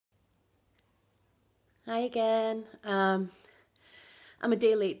Hi again. I'm a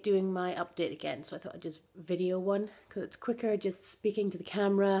day late doing my update again, so I thought I'd just video one because it's quicker just speaking to the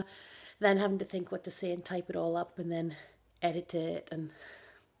camera than having to think what to say and type it all up and then edit it and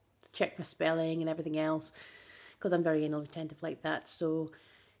check my spelling and everything else because I'm very anal retentive like that. So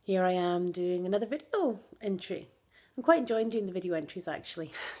here I am doing another video entry. I'm quite enjoying doing the video entries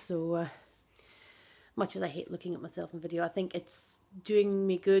actually. So much as I hate looking at myself in video, I think it's doing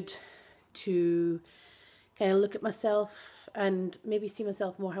me good to kind of look at myself and maybe see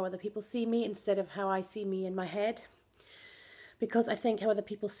myself more how other people see me instead of how I see me in my head. Because I think how other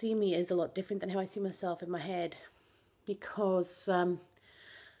people see me is a lot different than how I see myself in my head. Because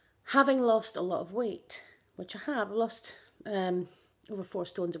having lost a lot of weight, which I have, I've lost over 4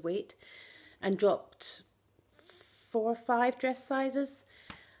 stones of weight and dropped 4 or 5 dress sizes.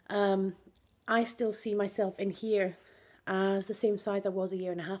 I still see myself in here as the same size I was a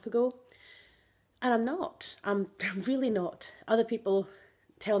year and a half ago. And I'm not. I'm really not. Other people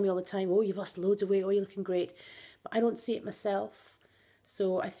tell me all the time, oh, you've lost loads of weight, oh, you're looking great. But I don't see it myself.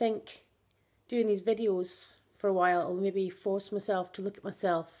 So I think doing these videos for a while will maybe force myself to look at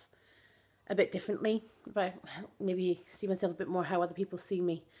myself a bit differently. If I maybe see myself a bit more how other people see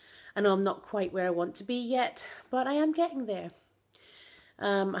me. I know I'm not quite where I want to be yet, but I am getting there.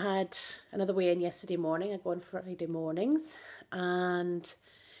 I had another weigh-in yesterday morning. I go on Friday mornings, and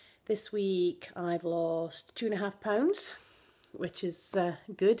this week I've lost 2.5 pounds, which is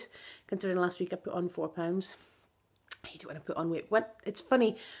good, considering last week I put on 4 pounds. I hate it when I put on weight. It's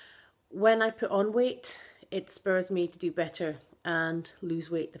funny, when I put on weight, it spurs me to do better and lose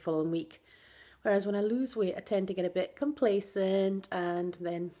weight the following week. Whereas when I lose weight, I tend to get a bit complacent and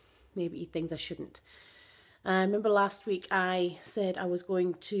then maybe eat things I shouldn't. I remember last week I said I was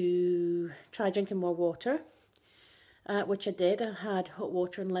going to try drinking more water, which I did. I had hot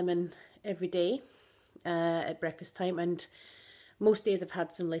water and lemon every day at breakfast time, and most days I've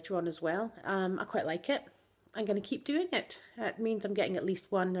had some later on as well. I quite like it. I'm going to keep doing it. It means I'm getting at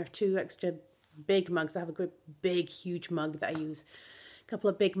least 1 or 2 extra big mugs. I have a good big huge mug that I use. A couple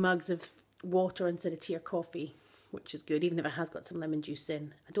of big mugs of water instead of tea or coffee, which is good, even if it has got some lemon juice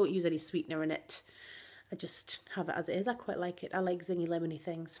in. I don't use any sweetener in it. I just have it as it is. I quite like it. I like zingy lemony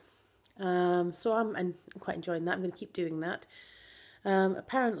things. So I'm quite enjoying that. I'm going to keep doing that.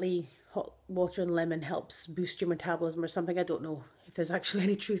 Apparently hot water and lemon helps boost your metabolism or something. I don't know if there's actually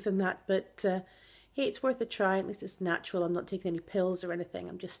any truth in that, but hey, it's worth a try. At least it's natural. I'm not taking any pills or anything.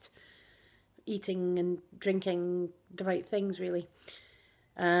 I'm just eating and drinking the right things, really.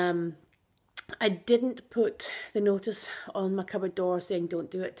 I didn't put the notice on my cupboard door saying don't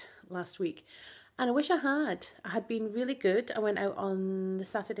do it last week. And I wish I had. I had been really good. I went out on the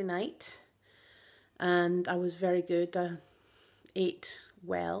Saturday night and I was very good. I ate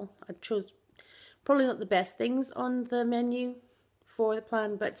well. I chose probably not the best things on the menu for the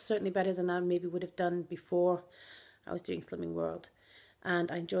plan, but certainly better than I maybe would have done before I was doing Slimming World.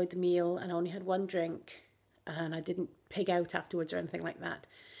 And I enjoyed the meal, and I only had 1 drink, and I didn't pig out afterwards or anything like that.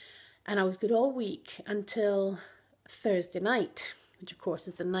 And I was good all week until Thursday night, which of course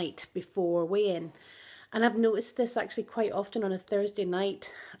is the night before weigh-in. And I've noticed this actually quite often on a Thursday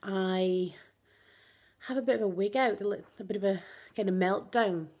night. I have a bit of a wig out, a bit of a kind of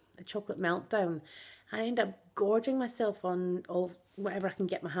meltdown, a chocolate meltdown. And I end up gorging myself on all whatever I can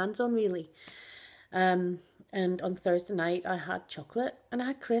get my hands on, really. And on Thursday night I had chocolate and I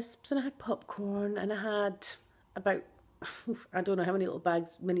had crisps and I had popcorn and I had about I don't know how many little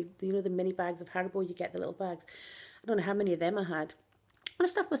bags, the mini bags of Haribo you get, the little bags. I don't know how many of them I had. And I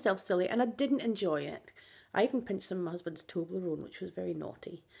stuffed myself silly and I didn't enjoy it. I even pinched some of my husband's Toblerone, which was very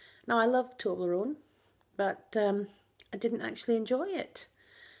naughty. Now I love Toblerone, but I didn't actually enjoy it.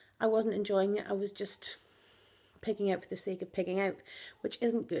 I wasn't enjoying it. I was just pigging out for the sake of pigging out, which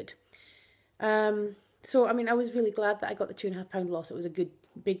isn't good. So, I mean, I was really glad that I got the 2.5 pound loss. It was a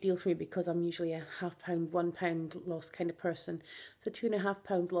big deal for me because I'm usually a £0.5 pound, £1 loss kind of person. So 2.5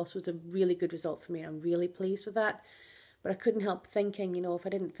 pounds loss was a really good result for me. I'm really pleased with that. But I couldn't help thinking, you know, if I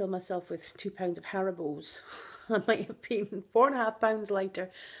didn't fill myself with 2 pounds of Haribos, I might have been 4.5 pounds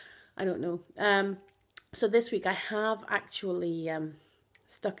lighter. I don't know. So this week I have actually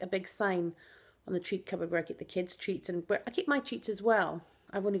stuck a big sign on the treat cupboard where I keep the kids' treats and where I keep my treats as well.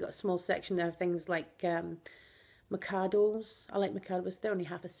 I've only got a small section there of things like Micados. I like Micados. They're only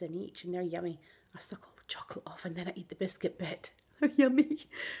half a cent each and they're yummy. I suck all the chocolate off and then I eat the biscuit bit. They're yummy.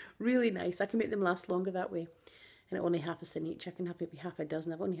 Really nice. I can make them last longer that way. And at only half a cent each, I can have maybe half a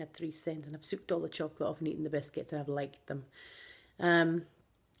dozen. I've only had 3 cents and I've sucked all the chocolate off and eaten the biscuits and I've liked them.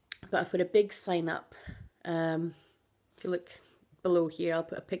 But I've put a big sign up. If you look below here. I'll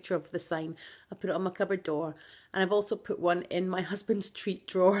put a picture of the sign. I'll put it on my cupboard door. And I've also put one in my husband's treat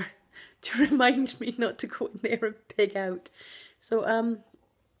drawer to remind me not to go in there and pig out. So I'm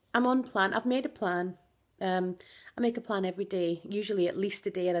on plan. I've made a plan. I make a plan every day, usually at least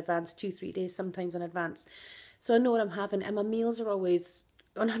a day in advance, 2-3 days sometimes in advance. So I know what I'm having, and my meals are always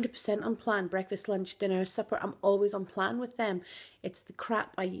 100% on plan. Breakfast, lunch, dinner, supper, I'm always on plan with them. It's the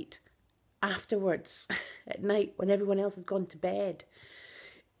crap I eat afterwards at night when everyone else has gone to bed.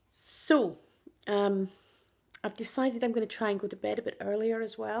 So I've decided I'm going to try and go to bed a bit earlier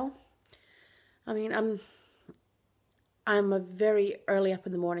as well. I mean, I'm a very early up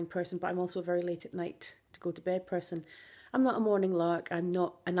in the morning person, but I'm also a very late at night to go to bed person. I'm not a morning lark. I'm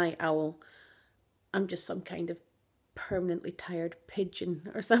not a night owl. I'm just some kind of permanently tired pigeon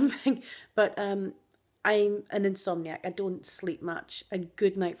or something. But I'm an insomniac. I don't sleep much. A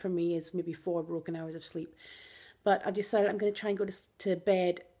good night for me is maybe 4 broken hours of sleep. But I decided I'm going to try and go to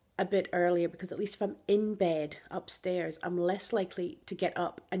bed a bit earlier, because at least if I'm in bed upstairs, I'm less likely to get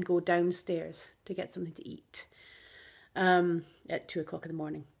up and go downstairs to get something to eat at 2 o'clock in the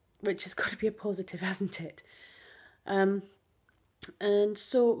morning, which has got to be a positive, hasn't it? And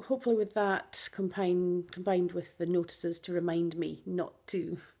so hopefully with that combined with the notices to remind me not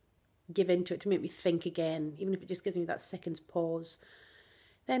to give into it, to make me think again, even if it just gives me that second's pause,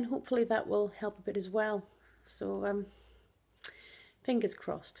 then hopefully that will help a bit as well. So fingers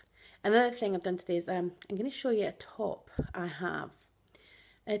crossed. Another thing I've done today is I'm going to show you a top I have.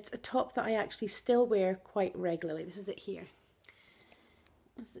 It's a top that I actually still wear quite regularly. This is it here.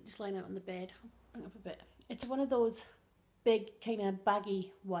 This is it just lying out on the bed. Bring it up a bit. It's one of those big kind of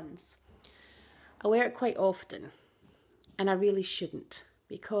baggy ones. I wear it quite often, and I really shouldn't,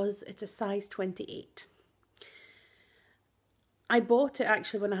 because it's a size 28. I bought it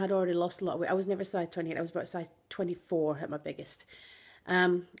actually when I had already lost a lot of weight. I was never size 28. I was about size 24 at my biggest.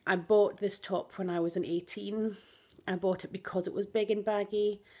 I bought this top when I was an 18. I bought it because it was big and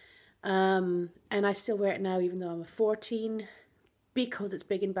baggy. And I still wear it now even though I'm a 14, because it's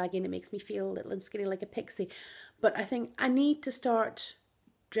big and baggy and it makes me feel a little and skinny like a pixie. But I think I need to start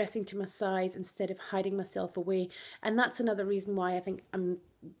dressing to my size instead of hiding myself away. And that's another reason why I think I'm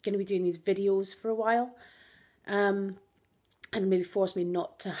going to be doing these videos for a while. And maybe force me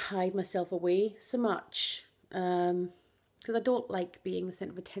not to hide myself away so much. Because I don't like being the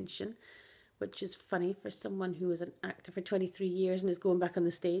centre of attention, which is funny for someone who was an actor for 23 years and is going back on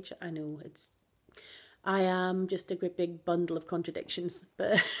the stage. I know, I am just a great big bundle of contradictions,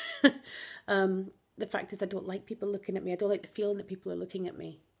 but the fact is I don't like people looking at me. I don't like the feeling that people are looking at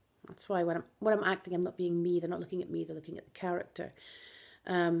me. That's why when I'm acting, I'm not being me. They're not looking at me, they're looking at the character.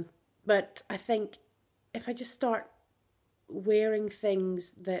 But I think if I just start wearing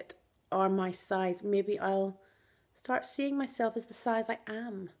things that are my size, maybe I'll start seeing myself as the size I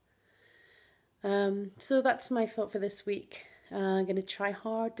am. So that's my thought for this week. I'm going to try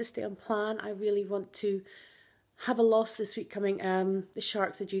hard to stay on plan. I really want to have a loss this week coming. The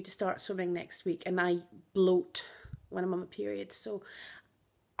sharks are due to start swimming next week, and I bloat when I'm on my period. So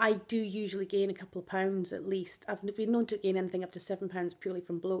I do usually gain a couple of pounds at least. I've been known to gain anything up to 7 pounds purely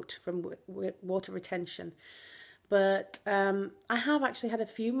from bloat, from water retention. But I have actually had a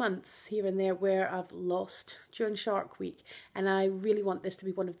few months here and there where I've lost during Shark Week, and I really want this to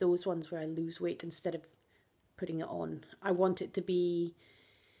be one of those ones where I lose weight instead of putting it on. I want it to be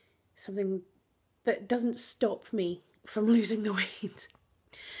something that doesn't stop me from losing the weight.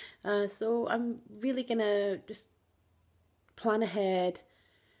 So I'm really gonna just plan ahead,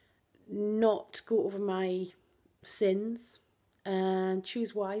 not go over my sins, and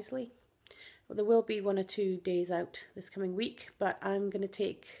choose wisely. Well, there will be 1 or 2 days out this coming week, but I'm going to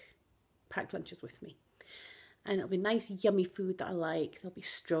take packed lunches with me. And it'll be nice, yummy food that I like. There'll be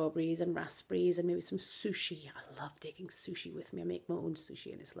strawberries and raspberries and maybe some sushi. I love taking sushi with me. I make my own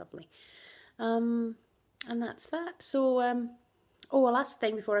sushi and it's lovely. And that's that. So, a last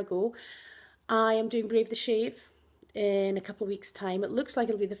thing before I go. I am doing Brave the Shave in a couple of weeks' time. It looks like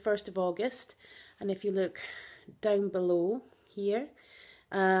it'll be the 1st of August. And if you look down below here,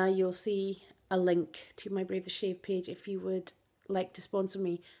 you'll see a link to my Brave the Shave page. If you would like to sponsor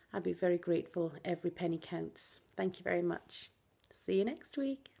me, I'd be very grateful. Every penny counts. Thank you very much. See you next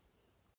week.